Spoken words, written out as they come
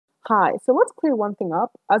Hi, so let's clear one thing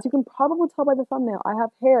up. As you can probably tell by the thumbnail, I have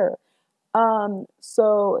hair.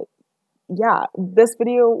 So yeah, this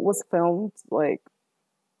video was filmed like,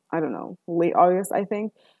 I don't know, late August, I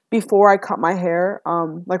think, before I cut my hair.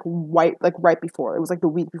 Like right before. It was like the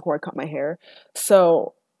week before I cut my hair.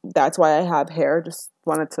 So that's why I have hair. Just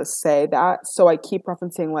wanted to say that. So I keep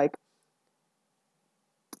referencing like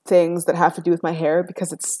things that have to do with my hair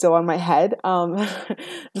because it's still on my head.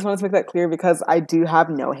 Just wanted to make that clear because I do have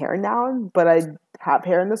no hair now, but I have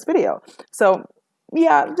hair in this video. So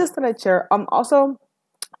yeah, just that I'd share. Also,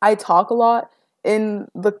 I talk a lot in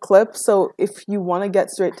the clip, so if you want to get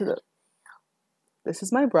straight to the, this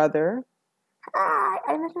is my brother. Hi,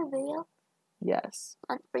 I made a video. Yes.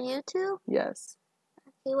 On for YouTube? Yes.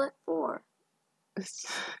 Okay, what for? It's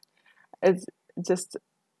just,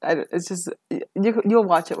 it's just you'll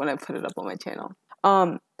watch it when I put it up on my channel.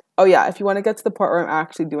 Oh yeah, if you want to get to the part where I'm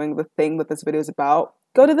actually doing the thing that this video is about,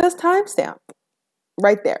 go to this timestamp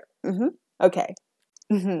right there. Okay.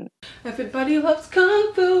 Everybody loves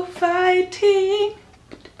kung fu fighting.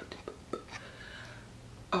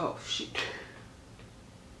 Oh shoot.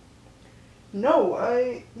 No,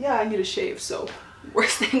 I need a shave, so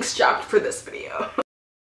worst things dropped for this video.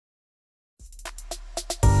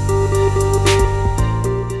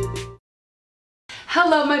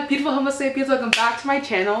 Hello my beautiful homo sapiens, welcome back to my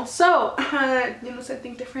channel. So you know,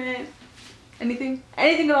 something different, anything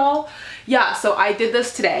at all? Yeah, so I did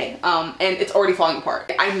this today and it's already falling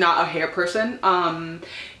apart. I'm not a hair person.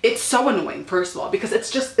 It's so annoying, first of all, because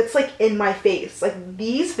it's like in my face. Like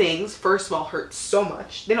these things, first of all, hurt so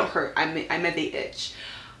much. They don't hurt, I meant they itch.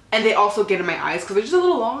 And they also get in my eyes because they're just a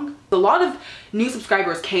little long. A lot of new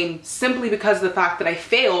subscribers came simply because of the fact that I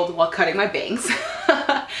failed while cutting my bangs.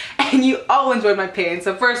 And you all enjoyed my pain.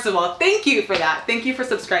 So first of all, thank you for that. Thank you for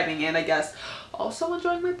subscribing and I guess also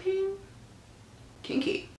enjoying my pain.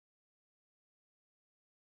 Kinky.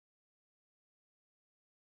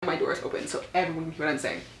 My door is open so everyone can hear what I'm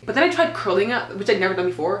saying. But then I tried curling it, which I'd never done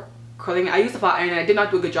before. Curling it, I used a flat iron and I did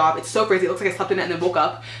not do a good job. It's so crazy. It looks like I slept in it and then woke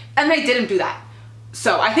up. And I didn't do that.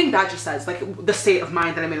 So I think that just says like the state of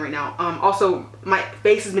mind that I'm in right now. Also my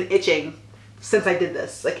face has been itching since I did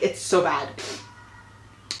this. Like it's so bad.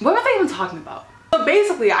 What was I even talking about? So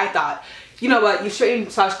basically I thought, you know what, you straighten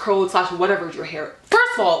slash curl slash whatever your hair.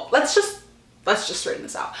 First of all, let's just straighten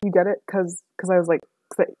this out. You get it? Cause I was like,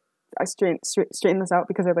 I straighten this out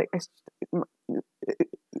because I like,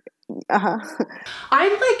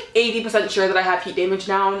 I'm like 80% sure that I have heat damage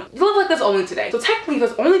now. You look like this only today. So technically if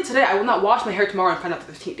it's only today, I will not wash my hair tomorrow and find out that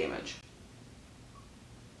there's heat damage.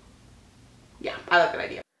 Yeah, I like that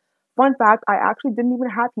idea. Fun fact, I actually didn't even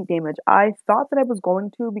have heat damage. I thought that I was going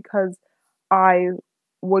to because I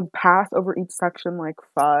would pass over each section like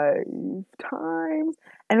 5 times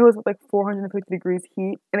and it was like 450 degrees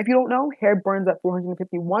heat. And if you don't know, hair burns at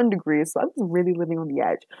 451 degrees. So I was really living on the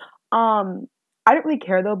edge. I didn't really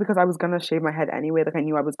care though because I was gonna shave my head anyway. Like I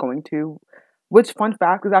knew I was going to. Which fun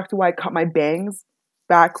fact is actually why I cut my bangs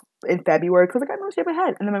back in February because like I want to shave my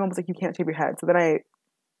head. And then my mom was like, you can't shave your head. So then I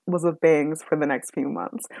was with bangs for the next few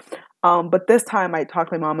months. But this time I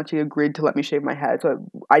talked to my mom and she agreed to let me shave my head. So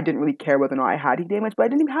I didn't really care whether or not I had heat damage, but I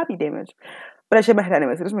didn't even have heat damage. But I shaved my head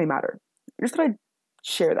anyway, so it doesn't really matter. I just thought I'd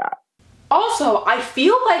share that. Also, I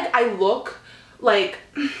feel like I look like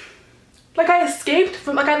I escaped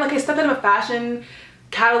from like I stepped out of a fashion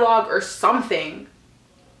catalog or something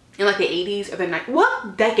in like the 80s or the 90s.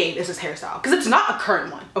 What decade is this hairstyle? Because it's not a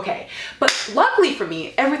current one, okay? But luckily for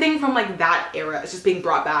me, everything from like that era is just being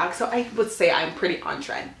brought back. So I would say I'm pretty on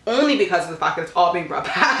trend. Only because of the fact that it's all being brought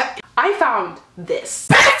back. I found this.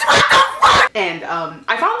 And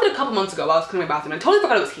I found it a couple months ago while I was cleaning my bathroom. I totally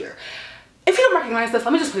forgot it was here. If you don't recognize this,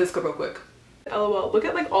 let me just play this clip real quick. LOL, look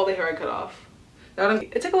at like all the hair I cut off.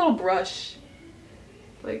 It's like a little brush.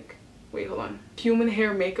 Like, wait, hold on. Human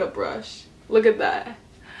hair makeup brush. Look at that.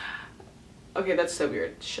 Okay, that's so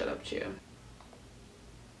weird. Shut up, Chew.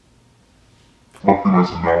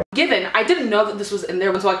 Given, I didn't know that this was in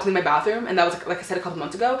there until I cleaned my bathroom, and that was, like I said, a couple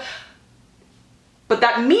months ago. But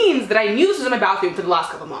that means that I knew this was in my bathroom for the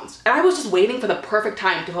last couple months. And I was just waiting for the perfect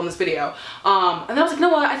time to film this video. And then I was like, you know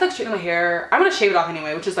what? I feel like straightening my hair. I'm gonna shave it off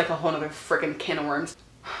anyway, which is like a whole nother freaking can of worms.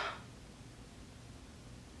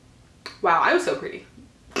 Wow, I was so pretty.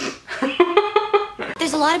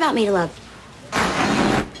 There's a lot about me to love.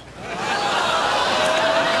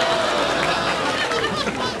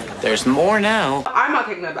 There's more now. I'm not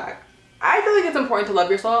taking that back. I feel like it's important to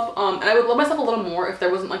love yourself. And I would love myself a little more if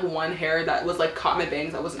there wasn't like one hair that was like caught in my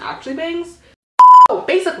bangs that wasn't actually bangs. So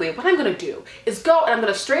basically what I'm gonna do is go and I'm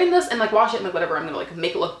gonna straighten this and like wash it and like whatever. I'm gonna like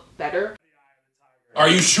make it look better. Are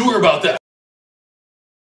you sure about that?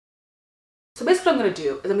 So basically what I'm gonna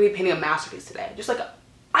do is I'm gonna be painting a masterpiece today. Just like,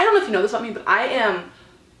 I don't know if you know this about me, but I am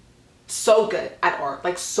so good at art.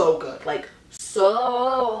 Like so good. Like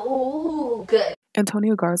so good.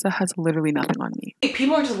 Antonio Garza has literally nothing on me.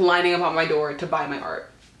 People are just lining up on my door to buy my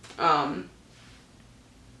art.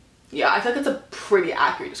 Yeah, I feel like that's a pretty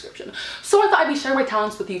accurate description. So I thought I'd be sharing my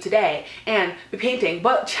talents with you today and be painting,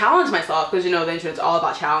 but challenge myself because you know the internet's all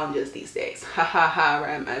about challenges these days. Ha ha ha.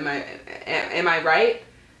 Am I right?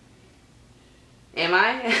 Am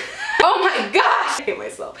I? Oh my gosh! I hate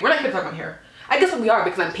myself. We're not gonna talk about hair. I guess we are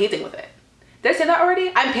because I'm painting with it. Did I say that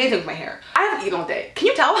already? I'm painting with my hair. I haven't eaten all day. Can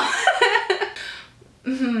you tell?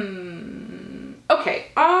 Okay.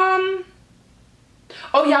 Oh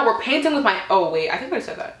yeah, we're painting with my. Oh wait, I think I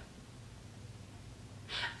said that.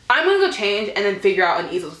 I'm gonna go change and then figure out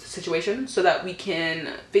an easel situation so that we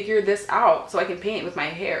can figure this out so I can paint with my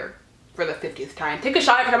hair for the 50th time. Take a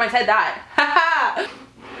shot every time I said that. Haha.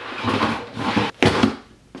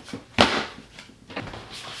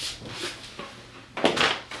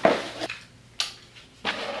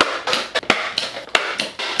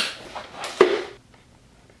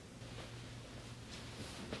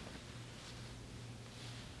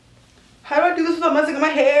 How do I do this without messing up my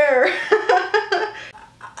hair?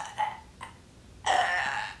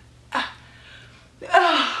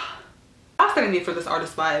 Last thing I need for this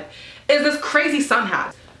artist vibe is this crazy sun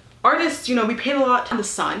hat. Artists, you know, we paint a lot in the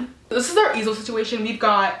sun. This is our easel situation. We've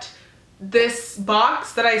got this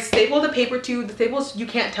box that I stapled the paper to. The staples, you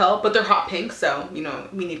can't tell, but they're hot pink, so, you know,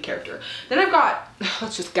 we need character. Then I've got,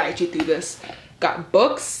 let's just guide you through this. Got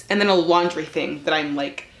books and then a laundry thing that I'm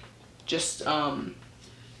like, just,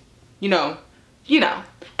 you know.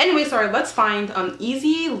 Anyway, sorry, let's find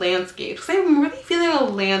easy landscape. Because I'm really feeling a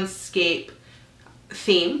landscape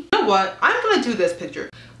theme. You know what? I'm gonna do this picture.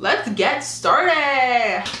 Let's get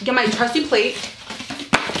started. Get my trusty plate.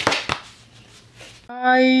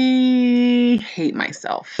 I hate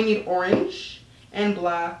myself. I need orange and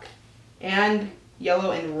black and yellow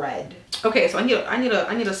and red. Okay, so I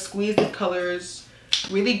need to squeeze the colors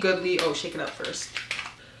really goodly. Oh, shake it up first.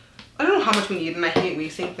 I don't know how much we need and I hate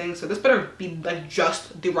wasting things, so this better be like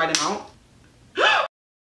just the right amount.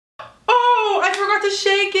 Oh, I forgot to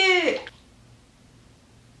shake it.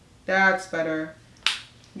 That's better.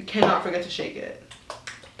 You cannot forget to shake it.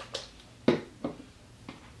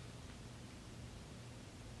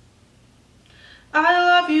 I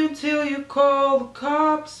love you till you call the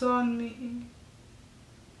cops on me.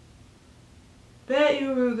 Bet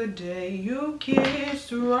you rue the day you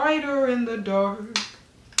kissed a writer in the dark.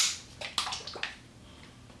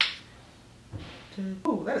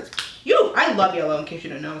 Oh, that is cute. I love yellow, in case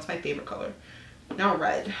you don't know. It's my favorite color. Now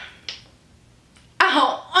red.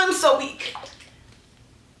 Ow, I'm so weak.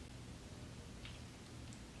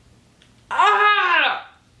 Ah!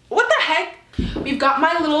 What the heck? We've got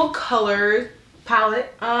my little color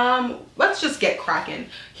palette. Let's just get cracking.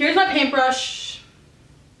 Here's my paintbrush.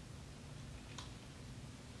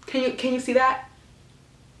 Can you see that?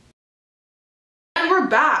 And we're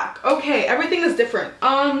back. Okay, everything is different.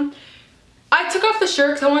 I took off the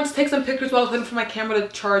shirt because I wanted to take some pictures while I was waiting for my camera to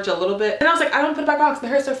charge a little bit. And I was like, I don't put it back on because my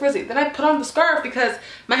hair is so frizzy. Then I put on the scarf because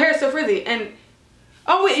my hair is so frizzy. And,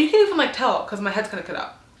 oh wait, you can even like tell because my head's gonna cut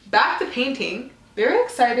out. Back to painting. Very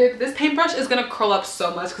excited. This paintbrush is gonna curl up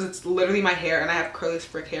so much because it's literally my hair and I have curly as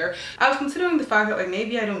frick hair. I was considering the fact that like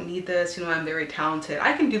maybe I don't need this, you know, I'm very talented.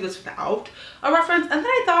 I can do this without a reference. And then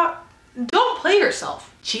I thought, don't play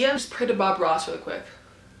yourself. Chia, just pray to Bob Ross really quick.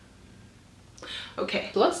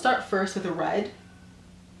 Okay, so let's start first with the red.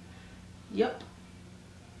 Yep.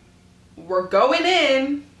 We're going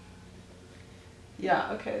in.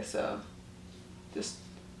 Yeah, okay, so just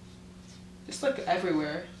like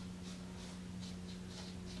everywhere.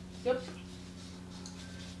 Yep.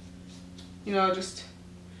 You know, just,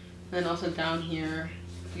 and then also down here,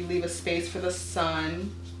 you leave a space for the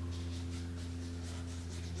sun.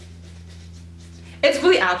 It's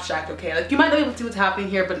really abstract, okay? Like, you might not be able to see what's happening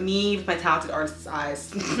here, but me, with my talented artist's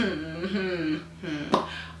eyes,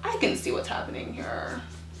 I can see what's happening here.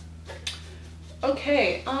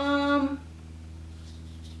 Okay,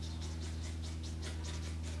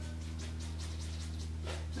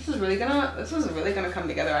 this is really gonna come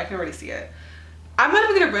together. I can already see it. I'm not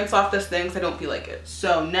even gonna rinse off this thing because I don't feel like it.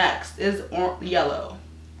 So next is yellow.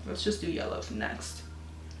 Let's just do yellow next.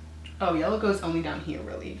 Oh, yellow goes only down here,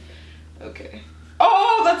 really. Okay.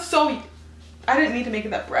 Oh, that's so, I didn't mean to make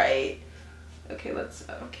it that bright. Okay,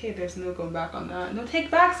 okay, there's no going back on that. No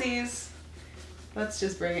take backsies. Let's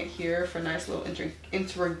just bring it here for a nice little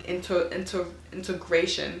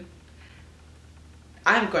integration.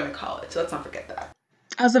 I'm going to call it, so let's not forget that.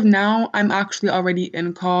 As of now, I'm actually already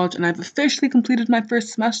in college and I've officially completed my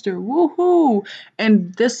first semester. Woohoo!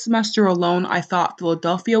 And this semester alone, I thought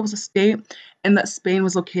Philadelphia was a state and that Spain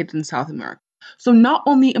was located in South America. So not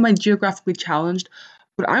only am I geographically challenged,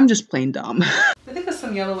 but I'm just plain dumb. I think there's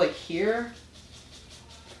some yellow like here.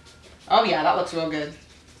 Oh yeah, that looks real good.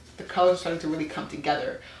 The colors are starting to really come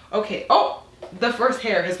together. Okay, oh, the first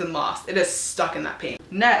hair has been lost. It is stuck in that paint.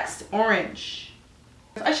 Next, orange.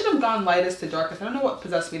 I should have gone lightest to darkest. I don't know what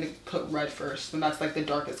possessed me to put red first, when that's like the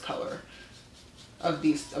darkest color of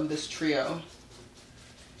this trio.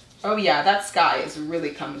 Oh yeah, that sky is really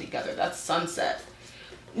coming together. That's sunset.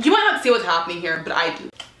 You might not see what's happening here, but I do.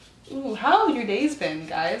 Ooh, how have your days been,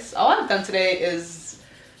 guys? All I've done today is,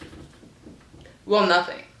 well,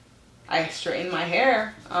 nothing. I straightened my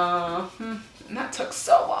hair. And that took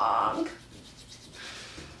so long.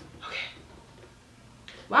 Okay.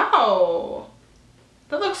 Wow.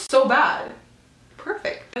 That looks so bad.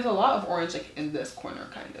 Perfect. There's a lot of orange like in this corner,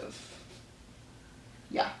 kind of.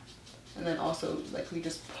 Yeah. And then also like we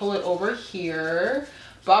just pull it over here.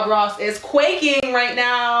 Bob Ross is quaking right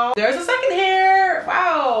now. There's a second hair.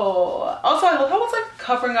 Wow. Also, I love how it's like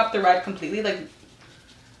covering up the red completely. Like,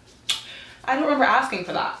 I don't remember asking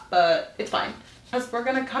for that, but it's fine. Because we're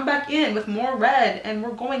gonna come back in with more red and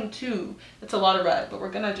we're going to, it's a lot of red, but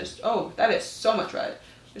we're gonna just, oh, that is so much red.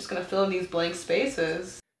 Just gonna fill in these blank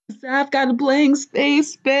spaces. I've got a blank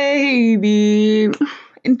space, baby.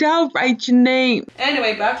 And I'll write your name.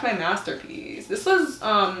 Anyway, back to my masterpiece. This was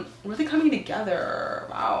really coming together.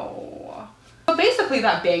 Wow. So basically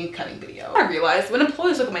that bang cutting video. I realized when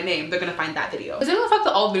employees look at my name, they're gonna find that video. Is it the fact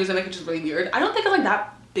that all the videos I make are just really weird? I don't think it's like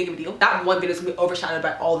that big of a deal. That one video is gonna be overshadowed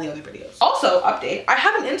by all the other videos. Also, update, I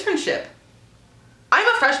have an internship. I'm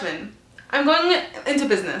a freshman. I'm going into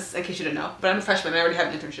business, in case you didn't know, but I'm a freshman and I already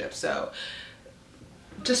have an internship, so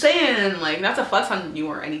just saying, like, not to flex on you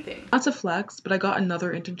or anything. Not to flex, but I got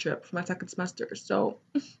another internship for my second semester, so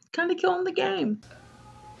kind of killing the game.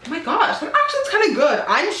 Oh my gosh, that actually looks kind of good.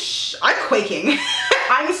 I'm quaking.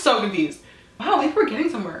 I'm so confused. Wow, maybe we're getting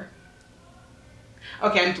somewhere.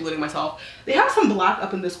 Okay, I'm deluding myself. They have some black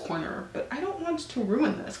up in this corner, but I don't want to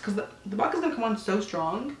ruin this because the black is gonna come on so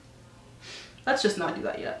strong. Let's just not do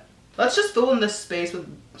that yet. Let's just fill in this space with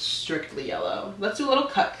strictly yellow. Let's do a little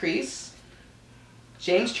cut crease.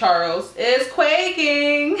 James Charles is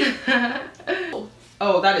quaking.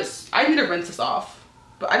 Oh, that is, I need to rinse this off,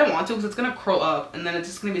 but I don't want to because it's gonna curl up and then it's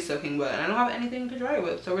just gonna be soaking wet and I don't have anything to dry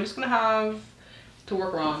with. So we're just gonna have to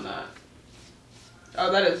work around that. Oh,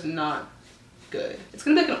 that is not good. It's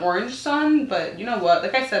gonna be like an orange sun, but you know what?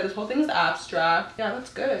 Like I said, this whole thing is abstract. Yeah,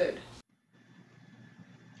 that's good.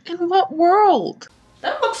 In what world?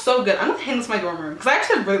 That looks so good. I'm gonna hang this in my dorm room because I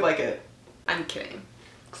actually really like it. I'm kidding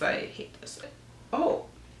because I hate this. Oh,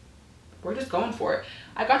 we're just going for it.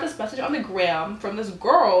 I got this message on the gram from this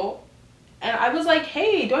girl and I was like,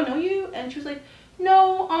 hey, do I know you? And she was like,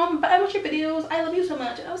 no, but I watch your videos. I love you so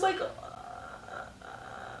much. And I was like,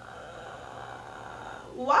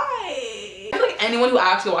 why? I feel like anyone who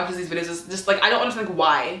actually watches these videos is just like, I don't understand like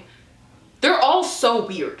why. They're all so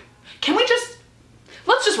weird. Can we just,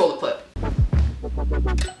 let's just roll the clip.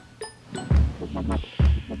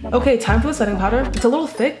 Okay, time for the setting powder. It's a little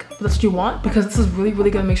thick, but that's what you want because this is really, really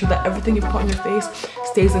gonna make sure that everything you put on your face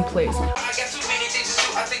stays in place.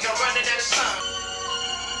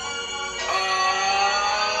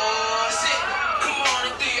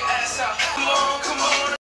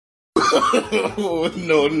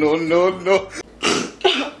 No, no, no, no.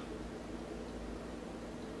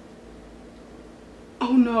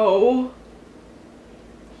 Oh no.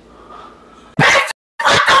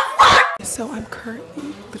 So I'm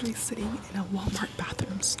currently literally sitting in a Walmart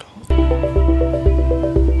bathroom stall.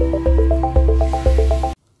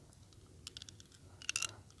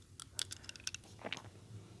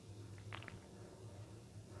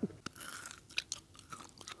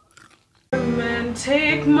 And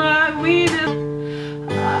take my weed.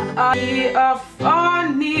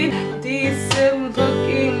 I need decent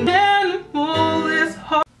looking animal is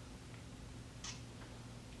hard.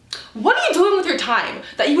 What are you doing with your time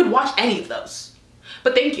that you would watch any of those?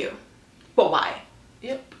 But thank you. But why?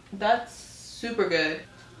 Yep, that's super good.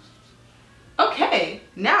 Okay,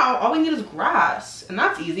 now all we need is grass. And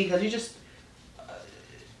that's easy because you just...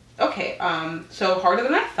 okay, so harder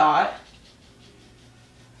than I thought.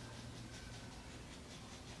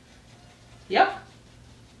 Yep.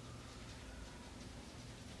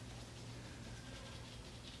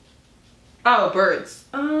 Oh, birds.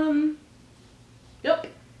 Yep.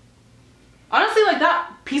 Honestly, like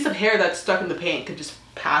that piece of hair that's stuck in the paint could just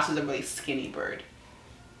pass as a really skinny bird.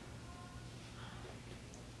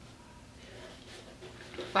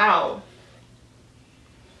 Wow.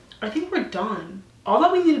 I think we're done. All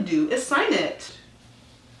that we need to do is sign it.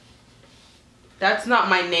 That's not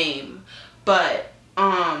my name, but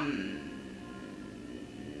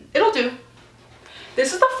it'll do.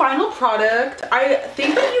 This is the final product. I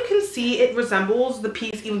think that you can see it resembles the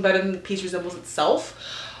piece even better than the piece resembles itself,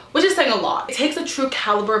 which is saying a lot. It takes a true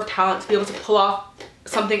caliber of talent to be able to pull off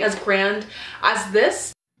something as grand as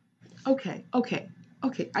this. Okay.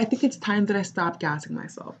 I think it's time that I stop gassing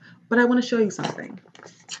myself, but I want to show you something.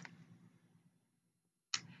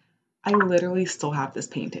 I literally still have this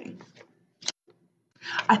painting.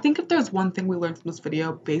 I think if there's one thing we learned from this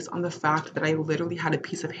video, based on the fact that I literally had a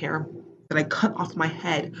piece of hair that I cut off my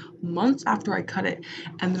head months after I cut it,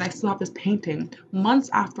 and then I still have this painting months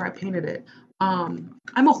after I painted it, I'm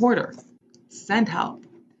a hoarder. Send help.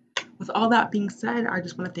 With all that being said, I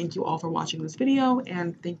just want to thank you all for watching this video,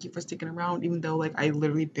 and thank you for sticking around, even though like I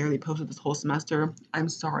literally barely posted this whole semester. I'm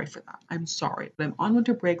sorry for that. I'm sorry, but I'm on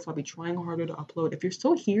winter break, so I'll be trying harder to upload. If you're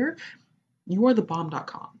still here, you are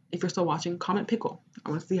thebomb.com. If you're still watching, comment pickle. I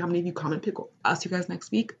want to see how many of you comment pickle. I'll see you guys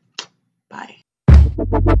next week. Bye.